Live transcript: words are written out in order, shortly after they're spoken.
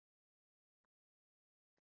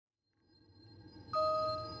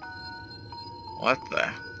What the?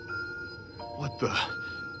 What the?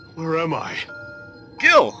 Where am I?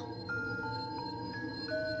 Gil!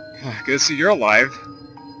 Good to see you're alive.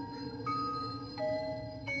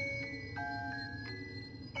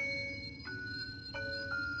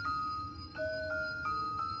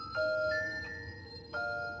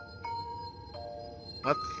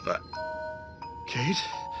 What the? Kate?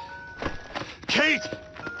 Kate!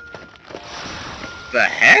 The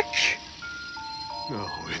heck? No,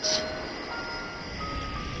 it's...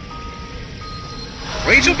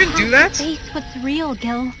 Rachel can do that? Face what's real,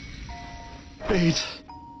 Gil. Kate...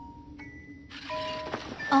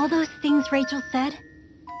 All those things Rachel said,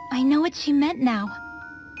 I know what she meant now.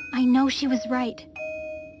 I know she was right.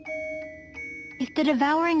 If the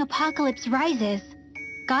devouring apocalypse rises,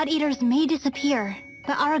 God-Eaters may disappear,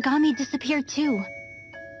 but Aragami disappear too.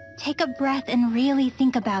 Take a breath and really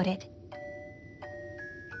think about it.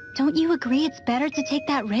 Don't you agree it's better to take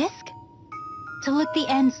that risk? To look the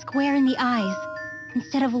end square in the eyes,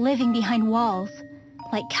 instead of living behind walls,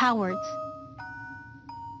 like cowards.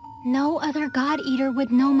 No other God-Eater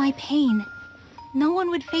would know my pain. No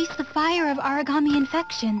one would face the fire of Aragami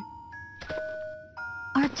infection.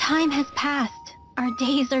 Our time has passed. Our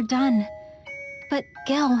days are done. But,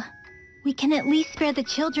 Gil, we can at least spare the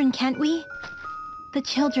children, can't we? The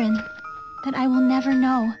children that I will never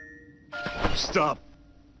know. Stop.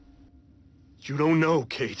 You don't know,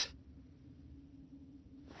 Kate.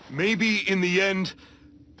 Maybe, in the end,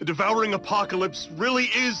 the devouring apocalypse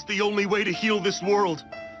really is the only way to heal this world.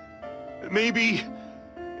 Maybe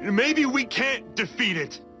we can't defeat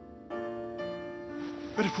it.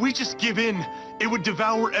 But if we just give in, it would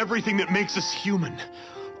devour everything that makes us human.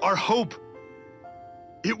 Our hope.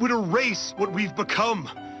 It would erase what we've become.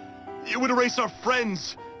 It would erase our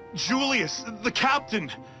friends, Julius, the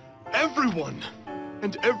captain, everyone.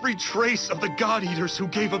 And every trace of the God-Eaters who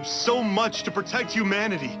gave up so much to protect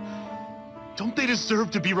humanity. Don't they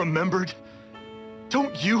deserve to be remembered?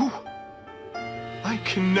 Don't you? I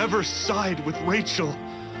can never side with Rachel.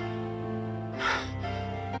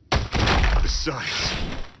 Besides,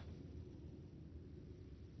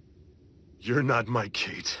 you're not my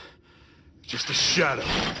Kate. Just a shadow.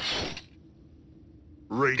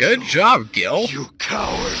 Rachel, Good job, Gil. you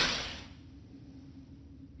coward.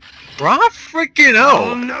 Bra freaking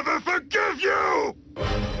I'll oh! never forgive you!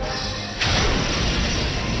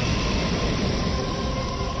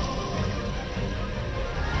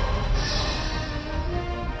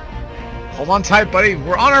 Hold on tight, buddy.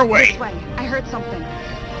 We're on our way. This way. I heard something.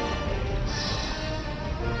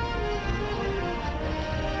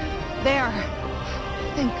 There.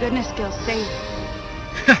 Thank goodness Gil's safe.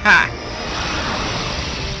 Haha.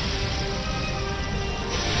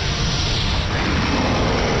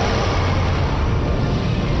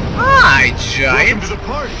 Hi, Welcome giant. to the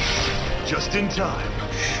party. Just in time.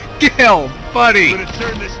 Gil, buddy. I'm gonna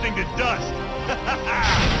turn this thing to dust.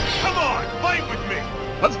 Come on, fight with me.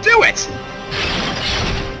 Let's do it.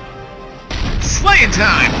 Slaying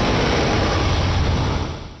time.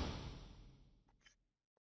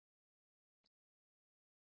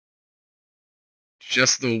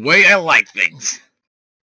 Just the way I like things.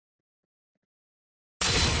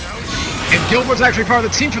 And Gilbert's actually part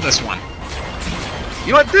of the team for this one.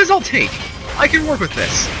 You know what? This I'll take. I can work with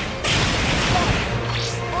this.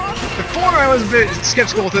 Before I was a bit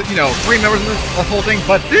skeptical with it, you know, 3 members of the whole thing,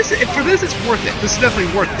 but for this it's worth it. This is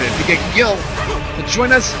definitely worth it to get Gil to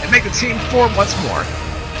join us and make the team form once more.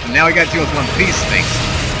 And now we gotta deal with one of these things.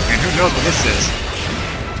 And who knows what this is.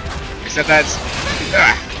 Except that's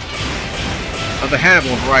of the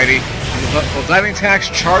Hannibal variety. While diving attacks,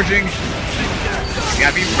 charging. You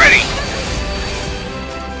gotta be ready.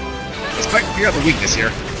 Let's figure out the weakness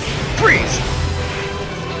here. Freeze!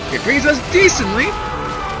 It freezes us decently.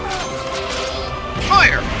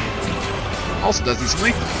 Fire! Also does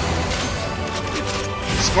decently.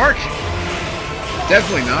 Spark?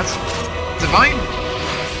 Definitely not. Divine?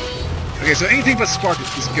 Okay, so anything but spark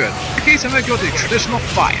is good. In this case, I'm gonna go with the traditional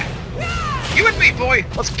fire. You and me, boy!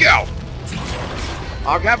 Let's go!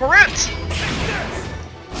 I'll grab a rent!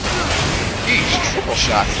 Eesh, triple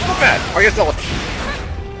shot. Not bad. Or I guess double.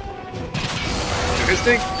 Do his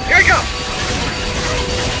thing. Here I come!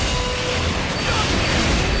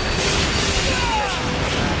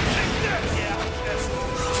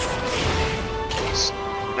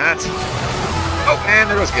 That. Oh, and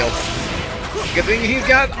there goes Gil. Good thing he's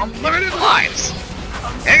got unlimited lives.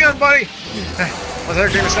 Hang on, buddy. Let's have a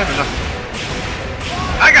dream of stamina.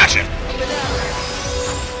 I got you.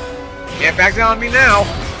 Can't back down on me now.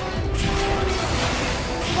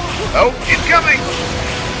 Oh, incoming.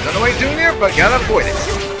 Don't know what he's doing here, but gotta avoid it.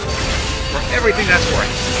 For everything that's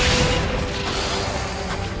worth.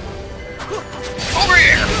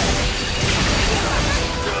 here!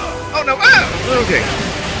 Oh no! Oh! Okay.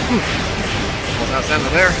 Almost out stamina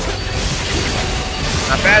there.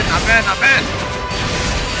 Not bad, not bad, not bad!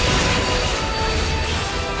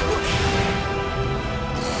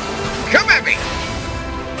 Come at me!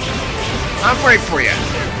 I'm ready for you.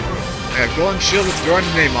 I got a golden shield with your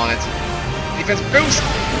name on it. Defense boost!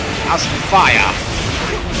 House of fire!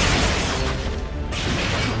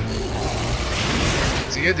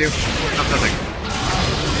 What's he gonna do? Oh, nothing.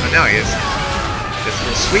 Oh, now he is. This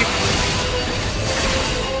little sweep.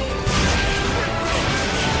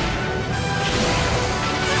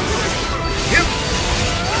 Yep.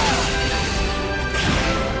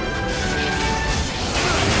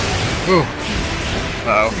 Ooh.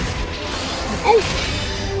 Uh-oh. Oh!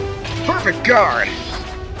 Perfect guard!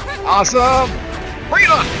 Awesome! Bring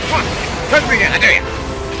it on! Come on! Touch me again, I dare you!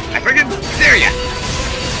 I friggin' dare ya!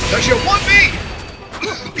 Don't you want me?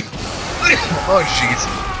 Oh, jeez.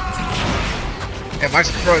 Yeah, my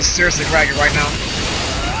throat is seriously ragged right now.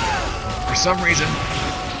 For some reason.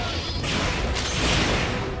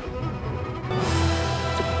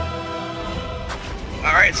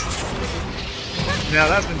 Alright. Now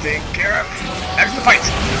that's been taken care of. Back to the fight!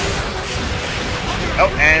 Oh,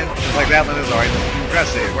 and just like that one is alright.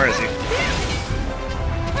 Impressive. Where is he?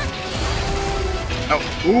 Oh,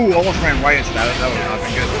 ooh, almost ran right into that. That would not have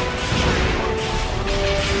been good.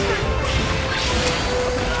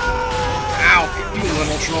 Ow, you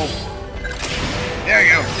little troll. There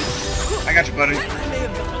you go. I got you, buddy.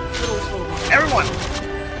 Everyone,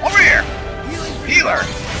 over here. Healer.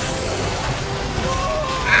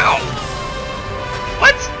 Ow.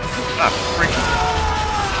 What? Oh, freak.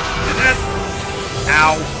 Is that?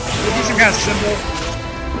 Ow. Is this some kind of symbol?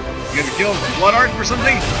 You gonna kill blood art or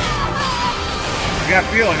something? I got a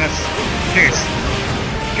feeling that's the case.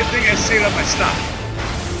 Good thing I saved up my stuff.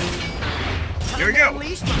 Here we go.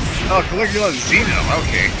 Oh, Caligula Zeno.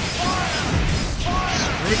 Okay.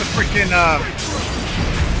 Screw the freaking,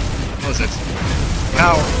 what was it?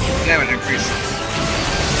 Power damage increase.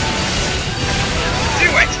 Do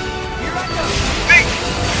it! Make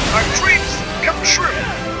our dreams come true!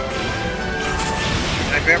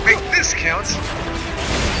 I better make this count so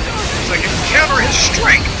I can counter his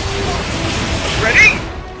strength! Ready?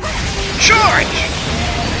 Charge!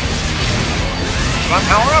 Come on,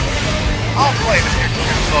 power up! I'll play this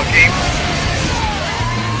little game.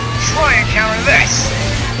 Try and counter this!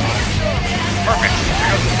 Perfect! There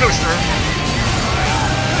goes the booster.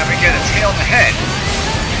 Then we get a tail in the head.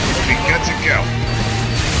 We'll be good to go.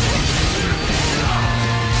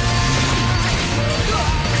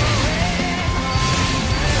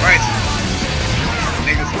 Right.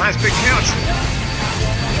 Make this last big count.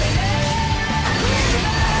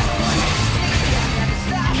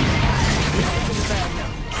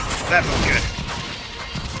 That felt good.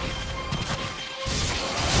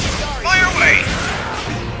 Fire away!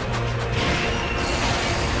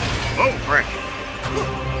 Oh, frick.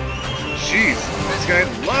 Jeez, this guy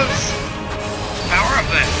loves power up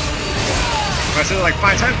then. I said it like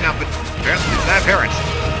 5 times now, but apparently it's that apparent.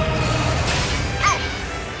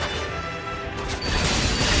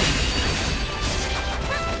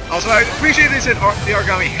 Also, I appreciate they said the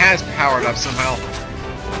Aragami has powered up somehow.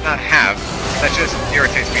 Not have. That just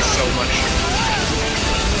irritates me so much.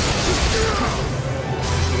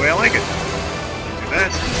 This is the way I like it. Do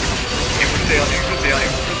that. Aim for the tail, aim for the tail,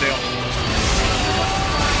 aim for the tail.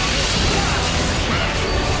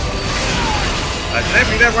 Did I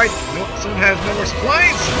read that right? No, someone has no more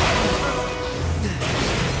supplies?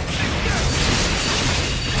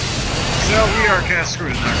 So we are kind of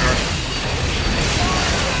screwed in that regard.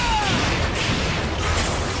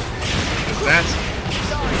 That.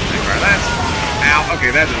 Take that. Ow. Okay,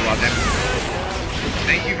 that did a lot of damage.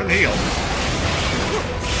 Thank you for the heal.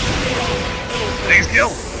 Thanks, Gil.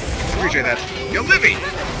 Appreciate that. Yo, Livy!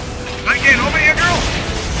 Not getting over here, girl!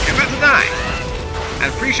 You're about to die. I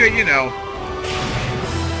appreciate, you know.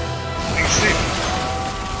 You can see.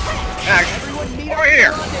 Back. Over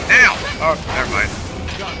here! Ow! Oh, never mind.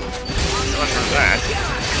 So much for that.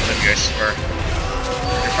 Let me go, swear.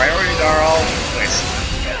 Your priorities are all nice.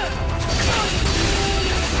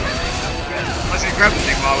 Unless you grab the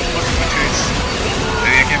thing while I was looking for trees.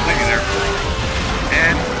 Maybe I can't blame you there.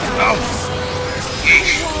 And, oh!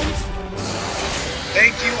 Yeesh!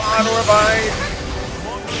 Thank you, auto revive!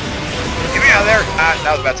 Get me out of there! Ah,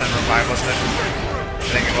 that was a bad time to revive, wasn't it? I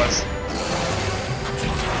think it was.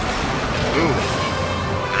 Ooh.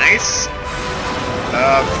 Nice!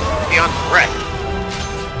 Beyond breath.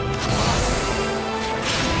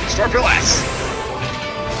 Starfill S.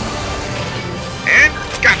 And,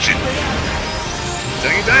 gotcha!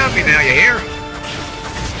 Don't you die on me now, you hear?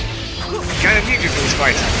 kind of need you for this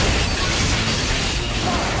fight.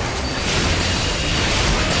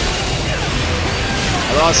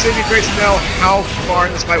 Although it'd be great to know how far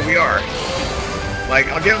in this fight we are. Like,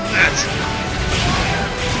 I'll give him that.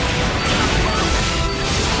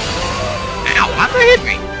 Ow, how'd that hit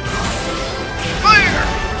me? Fire!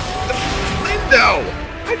 The window!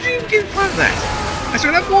 How'd you even get in front of that? I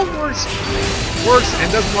swear that ball works and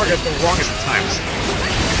doesn't work at the wrongest of times.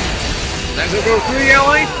 Sometimes it'll go through the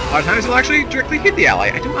ally, a lot of times it'll actually directly hit the ally.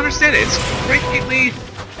 I don't understand it. It's greatly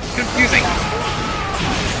confusing.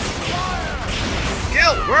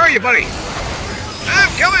 Gil, where are you, buddy? I'm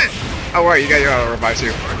coming! Oh, where are you? You got your auto revive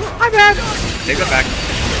too. My bad! Take that back.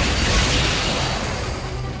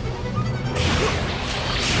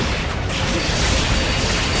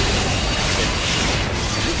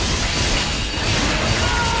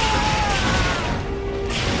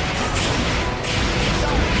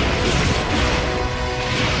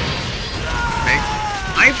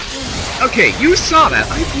 Okay, you saw that.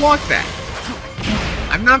 I blocked that.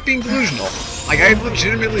 I'm not being delusional. Like, I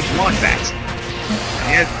legitimately blocked that.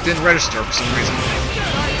 And it didn't register for some reason.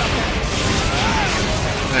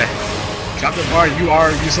 Chocolate bar, you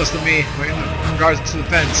are useless to me in regards to the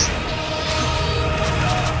fence.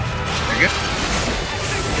 Very good.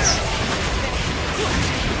 Yes.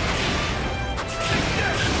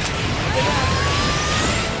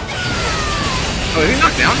 Oh, is he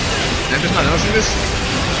knocked down? I'm just not noticing this.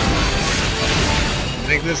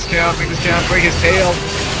 Make this count, break his tail.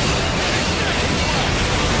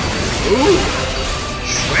 Ooh!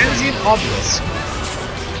 Transient obelisk.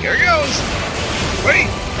 Here it goes! Wait!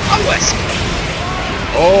 Obelisk!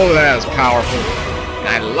 Oh, that is powerful.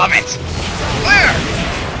 I love it! There!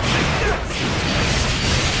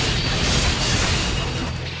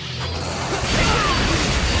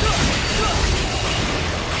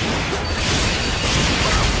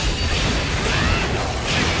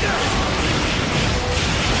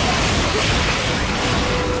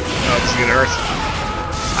 Let's get Earth.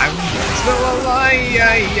 I'm still alive.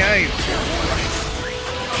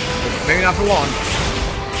 Maybe not for long.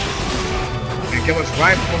 And kill us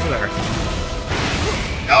right over there.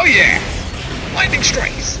 Oh yeah! Lightning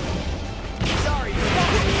strikes.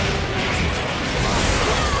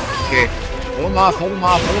 Okay, hold him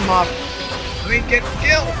off. Let me get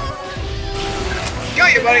killed.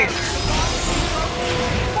 Got you, buddy.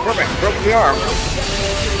 Perfect. Broke the arm.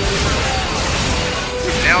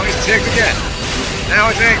 Now he's ticked again. Now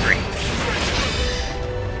he's angry.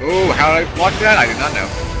 Ooh, how did I block that? I did not know.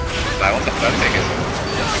 But I will take it.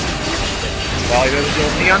 While he does the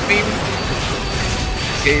old neon beam.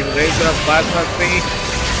 Okay, laser plasma thingy.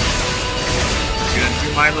 He's gonna do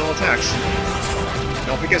my little attacks.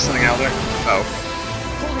 Don't forget something out there. Oh.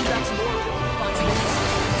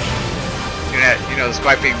 You know,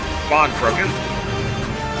 despite being bond broken,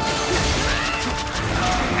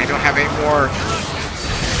 I don't have any more.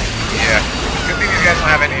 Yeah, good thing you guys don't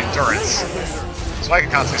have any endurance. So I can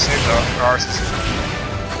constantly save the cars.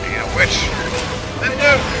 You know, which. Then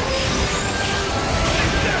no!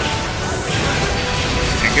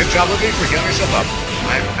 And good job, Libby, for healing yourself up.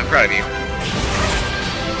 I'm proud of you.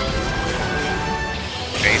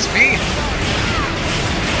 Face me!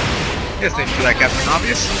 Yes, thank you for that, Captain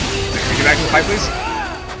Obvious. Can we get back to the fight, please?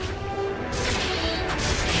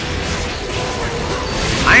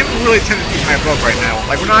 I am really tempted to use my book right now.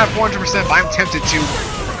 Like, we're not at 400%, but I'm tempted to,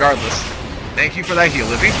 regardless. Thank you for that heal,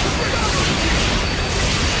 Livy.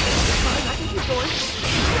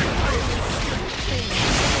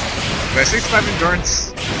 By 65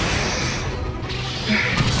 endurance.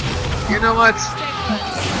 You know what?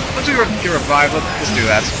 Let's do get revive. Let's do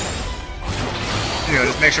that. You know,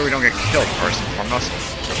 just make sure we don't get killed first and foremost.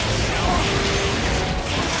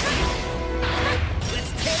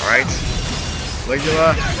 Alright.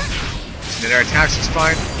 Ligula. Mid-air attacks is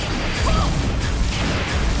fine.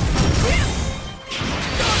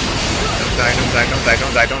 Don't die.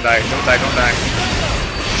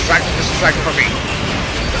 Distract him from me.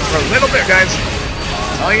 For a little bit, guys.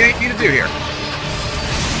 That's all you need to do here.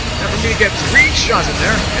 Now for me to get 3 shots in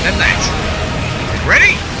there, and then that.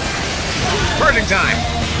 Ready? Purging time.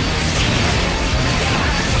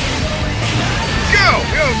 Go!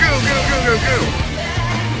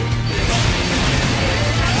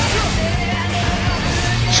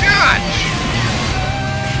 Charge!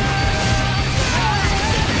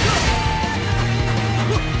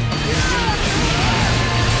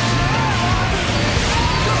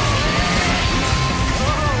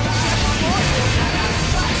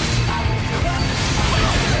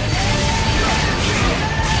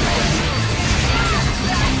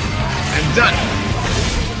 And done.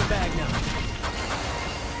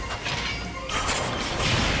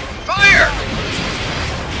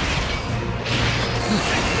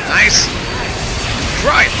 Nice.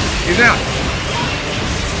 Right. He's down.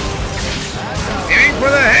 Aiming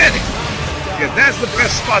for the head. Because that's the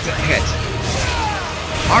best spot to hit.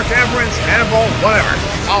 Arc Ambrance, Cannonball, whatever.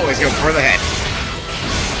 Always go for the head.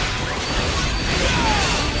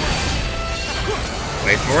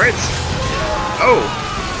 Wait for it. Oh.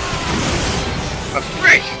 A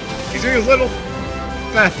frick. He's doing his little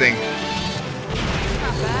fat thing.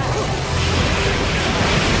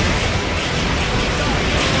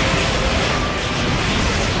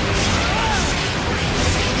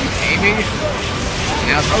 Aiming.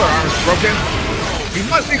 Now his other arm is broken. He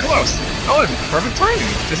must be close. Oh, it's perfect timing.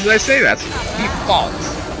 Just as I say that, he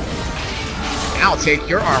falls. I'll take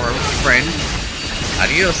your armor, friend.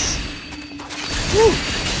 Adios. Woo.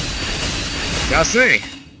 Gotta say,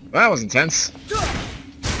 well, that was intense.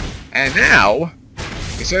 And now,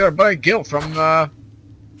 you see our buddy Gil from, I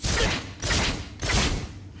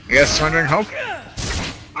guess, Surrendering Hope?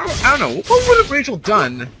 I don't know. What would have Rachel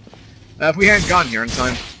done if we hadn't gotten here in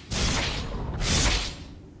time?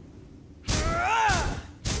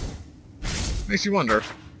 Makes you wonder.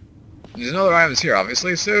 There's no other items here,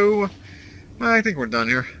 obviously, so I think we're done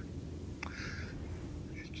here.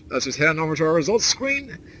 Let's just head on over to our results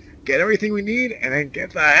screen, get everything we need, and then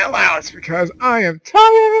get the hell out, because I am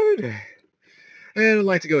tired! And I'd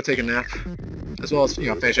like to go take a nap, as well as, you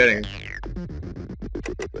know, finish editing.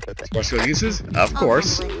 More skill uses? Of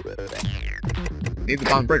course. Need the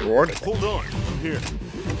bomb break reward. Hold on, I'm here.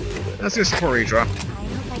 Let's do support redraw. I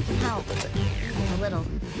hope I can help, even a little.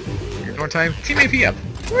 Ignore time. Team AP up.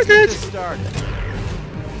 Worth it!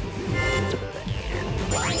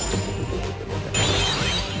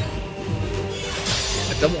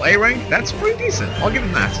 A double A rank? That's pretty decent. I'll give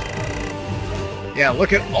him that. Yeah,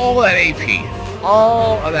 look at all that AP.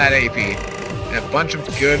 All of that AP. And a bunch of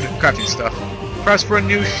good crafting stuff. Perhaps for a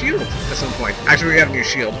new shield at some point. Actually, we got a new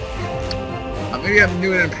shield. Maybe a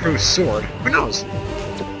new and improved sword. Who knows?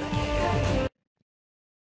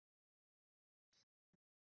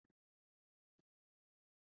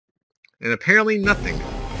 And apparently nothing.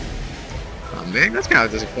 Oh man, that's kind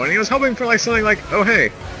of disappointing. I was hoping for like something like, oh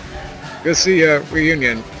hey, good to see a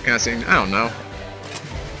reunion kind of thing. I don't know.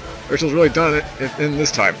 Rachel's really done it in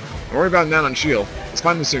this time. Don't worry about that on S.H.I.E.L.D. Let's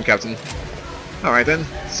find them soon, Captain. Alright then.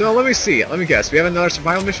 So let me see. Let me guess. We have another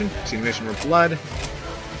survival mission. See the mission for blood.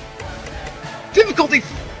 Difficulty!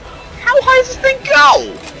 How high does this thing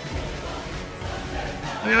go?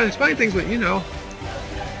 I mean, I explain things, but you know.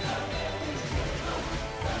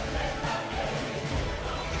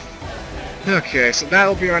 Okay, so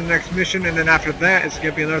that'll be our next mission, and then after that, it's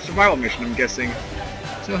gonna be another survival mission, I'm guessing.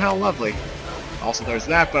 So how lovely. Also, there's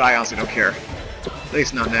that, but I honestly don't care. At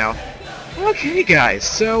least not now. Okay, guys,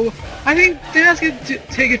 so I think that's gonna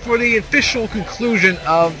take it for the official conclusion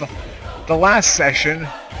of the last session.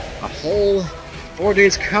 A whole 4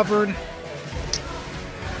 days covered.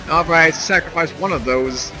 Alright, sacrifice one of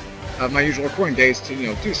those of my usual recording days to, you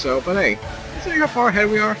know, do so, but hey, considering how far ahead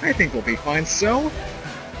we are, I think we'll be fine. So,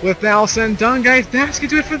 with that all said and done, guys, that's going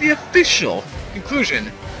to do it for the official conclusion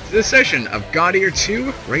to this session of God Eater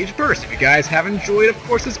 2 Rage Burst. If you guys have enjoyed, of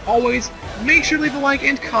course, as always, make sure to leave a like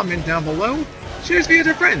and comment down below. Share this video with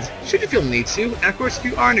your friends, should you feel the need to. And of course, if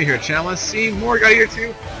you are new here to the channel, let's see more God Eater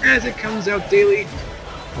 2 as it comes out daily,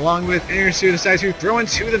 along with any student decides to throw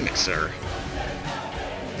into the mixer.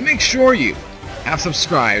 And make sure you have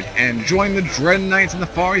subscribed and join the Dread Knights in the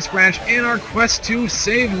Far East branch in our quest to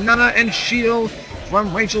save Nana and S.H.I.E.L.D.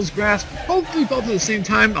 from Rachel's grasp, hopefully both at the same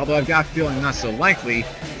time, although I've got a feeling not so likely.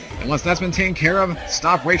 And once that's been taken care of,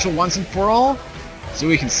 stop Rachel once and for all, so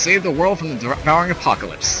we can save the world from the devouring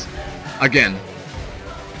apocalypse. Again.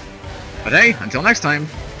 But hey, until next time,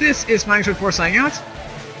 this is Mike for signing out.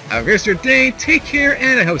 Have a great rest of your day, take care,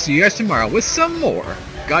 and I hope to see you guys tomorrow with some more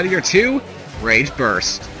God Eater 2 Rage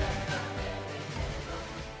Burst.